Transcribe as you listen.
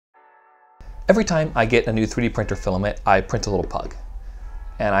Every time I get a new 3D printer filament, I print a little pug.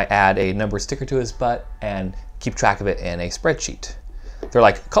 And I add a number sticker to his butt and keep track of it in a spreadsheet. They're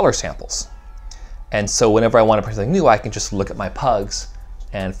like color samples. And so whenever I want to print something new, I can just look at my pugs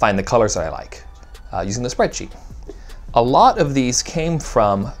and find the colors that I like using the spreadsheet. A lot of these came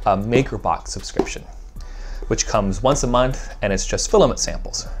from a MakerBox subscription, which comes once a month and it's just filament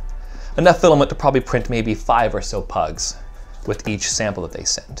samples. Enough filament to probably print maybe 5 or so pugs with each sample that they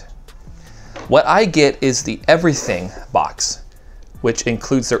send. What I get is the Everything box, which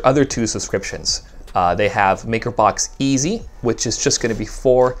includes their other 2 subscriptions. They have MakerBox Easy, which is just going to be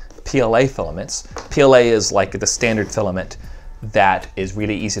 4 PLA filaments. PLA is like the standard filament that is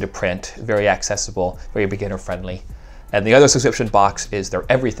really easy to print, very accessible, very beginner friendly. And the other subscription box is their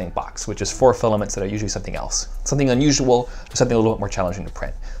Everything box, which is 4 filaments that are usually something else. Something unusual, or something a little bit more challenging to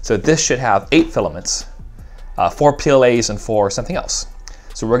print. So this should have 8 filaments, 4 PLAs and 4 something else.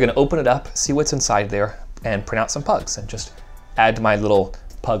 So we're gonna open it up, see what's inside there, and print out some pugs, and just add to my little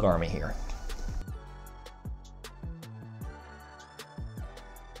pug army here.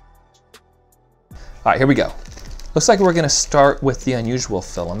 All right, here we go. Looks like we're gonna start with the unusual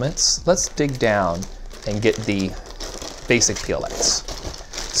filaments. Let's dig down and get the basic PLAs.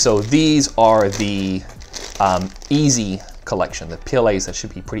 So these are the easy collection, the PLAs that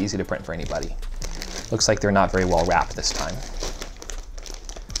should be pretty easy to print for anybody. Looks like they're not very well wrapped this time.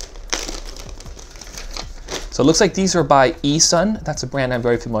 So it looks like these are by eSun. That's a brand I'm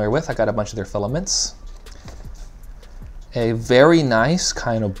very familiar with. I got a bunch of their filaments. A very nice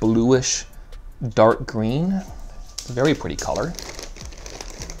kind of bluish dark green, very pretty color.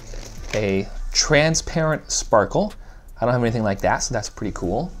 A transparent sparkle. I don't have anything like that, so that's pretty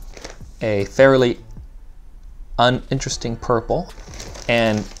cool. A fairly uninteresting purple,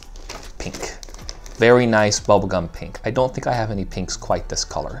 and pink. Very nice bubblegum pink. I don't think I have any pinks quite this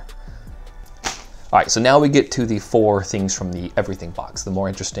color. All right, so now we get to the 4 things from the Everything box, the more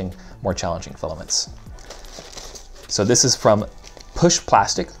interesting, more challenging filaments. So this is from Push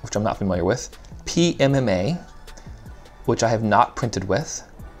Plastic, which I'm not familiar with, PMMA, which I have not printed with.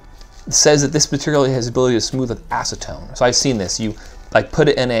 It says that this material has the ability to smooth with acetone. So I've seen this. You like put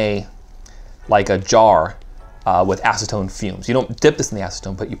it in a jar with acetone fumes. You don't dip this in the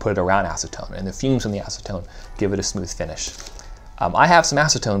acetone, but you put it around acetone, and the fumes in the acetone give it a smooth finish. I have some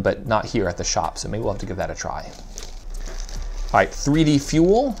acetone, but not here at the shop, so maybe we'll have to give that a try. All right, 3D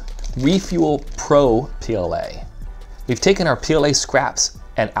Fuel, Refuel Pro PLA. We've taken our PLA scraps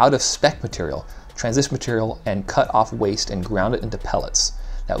and out of spec material, transition material, and cut off waste and ground it into pellets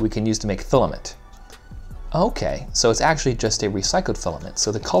that we can use to make filament. Okay, so it's actually just a recycled filament,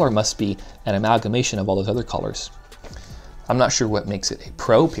 so the color must be an amalgamation of all those other colors. I'm not sure what makes it a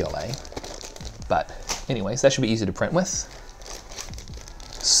Pro PLA, but anyways, that should be easy to print with.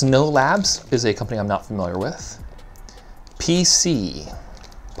 Snow Labs is a company I'm not familiar with. PC,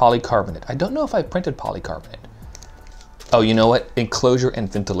 polycarbonate. I don't know if I've printed polycarbonate. Oh, you know what? Enclosure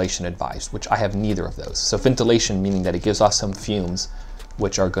and ventilation advised, which I have neither of those. So ventilation meaning that it gives off some fumes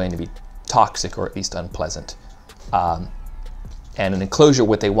which are going to be toxic or at least unpleasant. And an enclosure,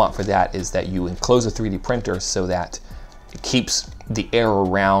 what they want for that is that you enclose a 3D printer so that it keeps the air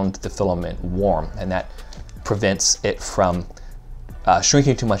around the filament warm, and that prevents it from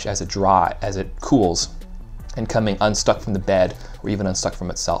shrinking too much as it cools and coming unstuck from the bed or even unstuck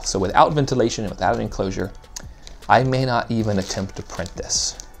from itself. So without ventilation and without an enclosure, I may not even attempt to print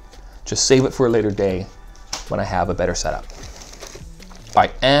this. Just save it for a later day when I have a better setup. All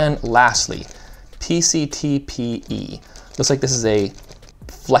right, and lastly, PCTPE. Looks like this is a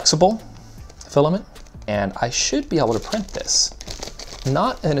flexible filament, and I should be able to print this.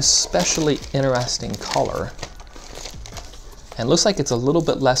 Not an especially interesting color, and looks like it's a little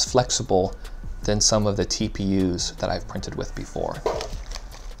bit less flexible than some of the TPUs that I've printed with before.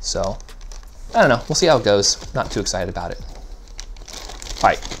 So, I don't know, we'll see how it goes. Not too excited about it. All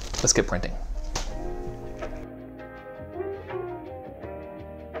right, let's get printing.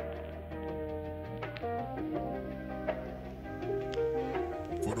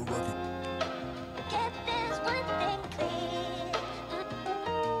 For the record.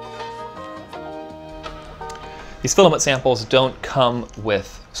 These filament samples don't come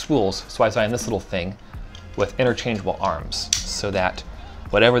with spools, so I designed this little thing with interchangeable arms so that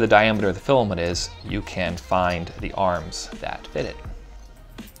whatever the diameter of the filament is, you can find the arms that fit it.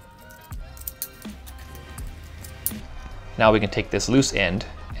 Now we can take this loose end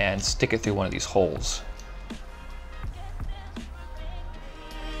and stick it through one of these holes.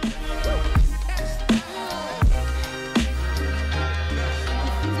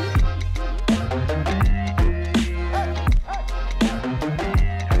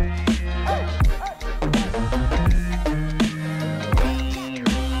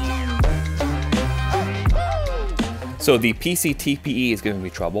 So the PCTPE is giving me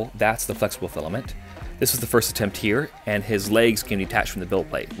trouble. That's the flexible filament. This was the first attempt here, and his legs can detach from the build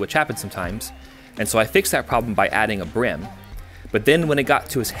plate, which happens sometimes. And so I fixed that problem by adding a brim. But then when it got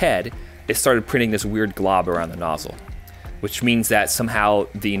to his head, it started printing this weird glob around the nozzle, which means that somehow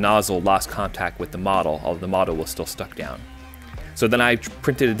the nozzle lost contact with the model, although the model was still stuck down. So then I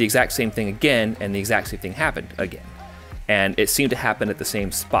printed the exact same thing again, and the exact same thing happened again. And it seemed to happen at the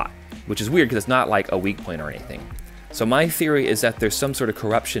same spot, which is weird because it's not like a weak point or anything. So my theory is that there's some sort of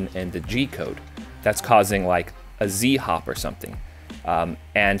corruption in the G code that's causing like a Z hop or something.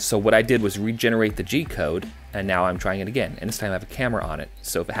 And so what I did was regenerate the G code, and now I'm trying it again. And this time I have a camera on it,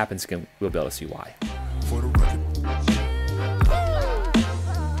 so if it happens again, we'll be able to see why. For the record.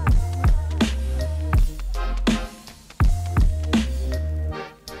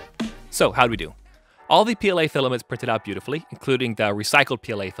 So how'd we do? All the PLA filaments printed out beautifully, including the recycled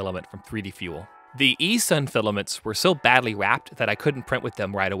PLA filament from 3D Fuel. The eSun filaments were so badly wrapped that I couldn't print with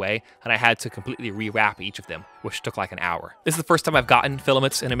them right away, and I had to completely rewrap each of them, which took like an hour. This is the first time I've gotten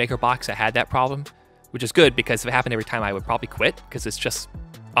filaments in a maker box that had that problem, which is good because if it happened every time I would probably quit, because it's just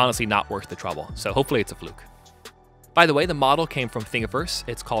honestly not worth the trouble. So hopefully it's a fluke. By the way, the model came from Thingiverse.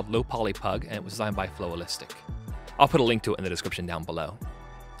 It's called Low Poly Pug, and it was designed by Flowalistic. I'll put a link to it in the description down below.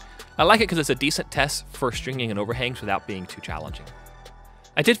 I like it because it's a decent test for stringing and overhangs without being too challenging.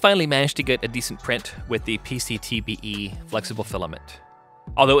 I did finally manage to get a decent print with the PCTBE flexible filament.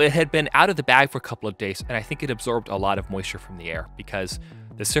 Although it had been out of the bag for a couple of days, and I think it absorbed a lot of moisture from the air because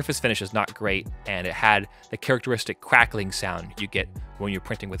the surface finish is not great, and it had the characteristic crackling sound you get when you're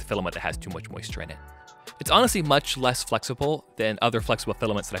printing with filament that has too much moisture in it. It's honestly much less flexible than other flexible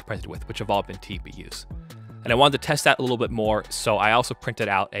filaments that I've printed with, which have all been TPUs. And I wanted to test that a little bit more, so I also printed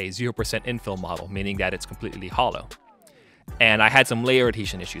out a 0% infill model, meaning that it's completely hollow. And I had some layer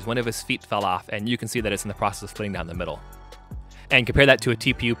adhesion issues. One of his feet fell off, and you can see that it's in the process of splitting down the middle. And compare that to a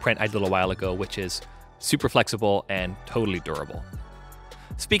TPU print I did a while ago, which is super flexible and totally durable.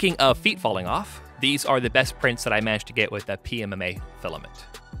 Speaking of feet falling off, these are the best prints that I managed to get with a PMMA filament.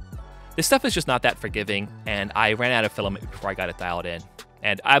 This stuff is just not that forgiving, and I ran out of filament before I got it dialed in.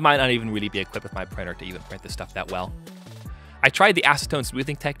 And I might not even really be equipped with my printer to even print this stuff that well. I tried the acetone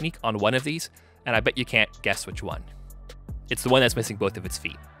smoothing technique on one of these, and I bet you can't guess which one. It's the one that's missing both of its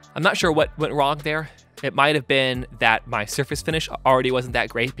feet. I'm not sure what went wrong there. It might have been that my surface finish already wasn't that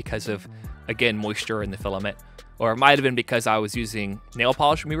great because of, again, moisture in the filament. Or it might have been because I was using nail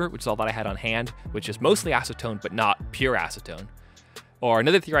polish remover, which is all that I had on hand, which is mostly acetone, but not pure acetone. Or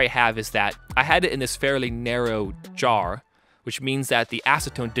another theory I have is that I had it in this fairly narrow jar, which means that the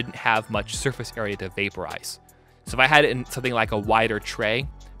acetone didn't have much surface area to vaporize. So if I had it in something like a wider tray,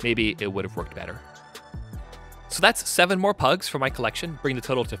 maybe it would have worked better. So that's 7 more Pugs for my collection, bringing the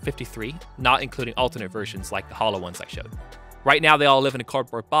total to 53, not including alternate versions like the hollow ones I showed. Right now they all live in a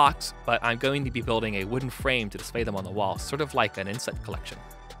cardboard box, but I'm going to be building a wooden frame to display them on the wall, sort of like an insect collection.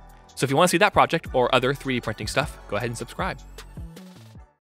 So if you want to see that project or other 3D printing stuff, go ahead and subscribe.